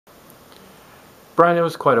Brian, it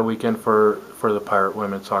was quite a weekend for the Pirate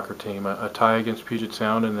women's soccer team. A tie against Puget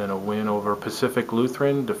Sound and then a win over Pacific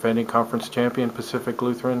Lutheran, defending conference champion Pacific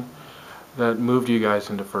Lutheran, that moved you guys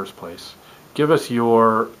into first place. Give us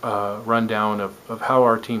your rundown of how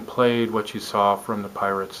our team played, what you saw from the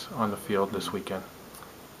Pirates on the field this weekend.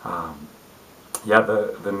 Um, yeah,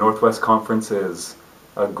 the Northwest Conference is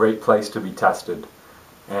a great place to be tested.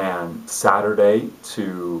 And Saturday,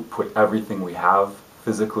 to put everything we have,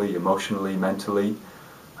 physically, emotionally, mentally,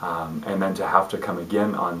 and then to have to come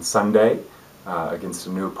again on Sunday against a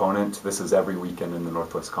new opponent. This is every weekend in the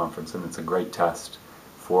Northwest Conference, and it's a great test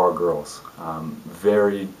for our girls.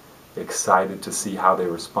 Very excited to see how they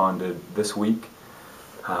responded this week.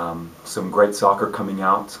 Some great soccer coming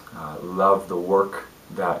out. Love the work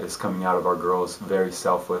that is coming out of our girls. Very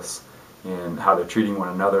selfless in how they're treating one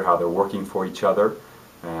another, how they're working for each other,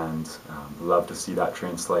 and love to see that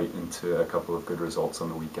translate into a couple of good results on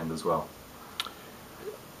the weekend as well.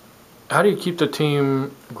 How do you keep the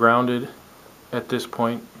team grounded at this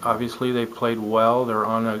point? Obviously, they played well. They're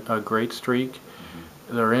on a great streak.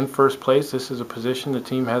 They're in first place. This is a position the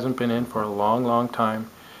team hasn't been in for a long, long time.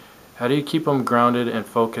 How do you keep them grounded and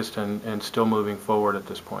focused and still moving forward at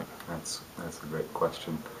this point? That's a great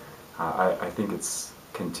question. I think it's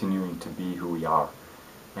continuing to be who we are.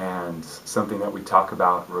 And something that we talk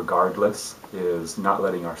about regardless is not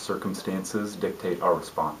letting our circumstances dictate our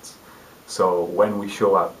response. So when we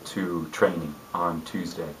show up to training on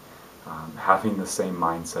Tuesday, having the same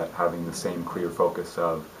mindset, having the same clear focus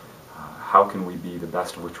of how can we be the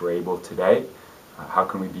best of which we're able today, how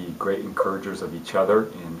can we be great encouragers of each other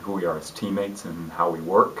in who we are as teammates and how we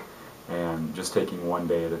work, and just taking one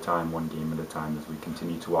day at a time, one game at a time as we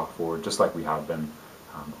continue to walk forward, just like we have been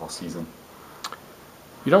all season.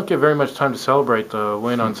 You don't get very much time to celebrate the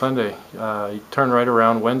win on Sunday. You turn right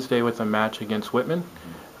around Wednesday with a match against Whitman.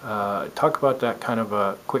 Talk about that kind of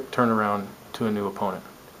a quick turnaround to a new opponent.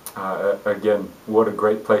 Again, what a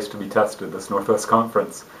great place to be tested, this Northwest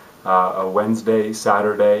Conference. A Wednesday,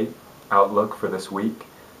 Saturday outlook for this week,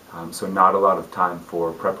 so not a lot of time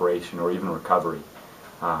for preparation or even recovery.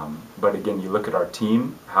 But again, you look at our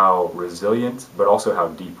team, how resilient, but also how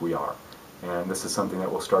deep we are. And this is something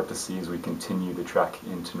that we'll start to see as we continue to trek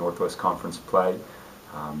into Northwest Conference play.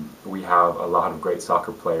 We have a lot of great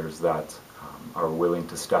soccer players that are willing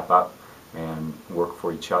to step up and work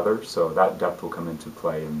for each other, so that depth will come into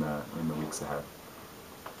play in the weeks ahead.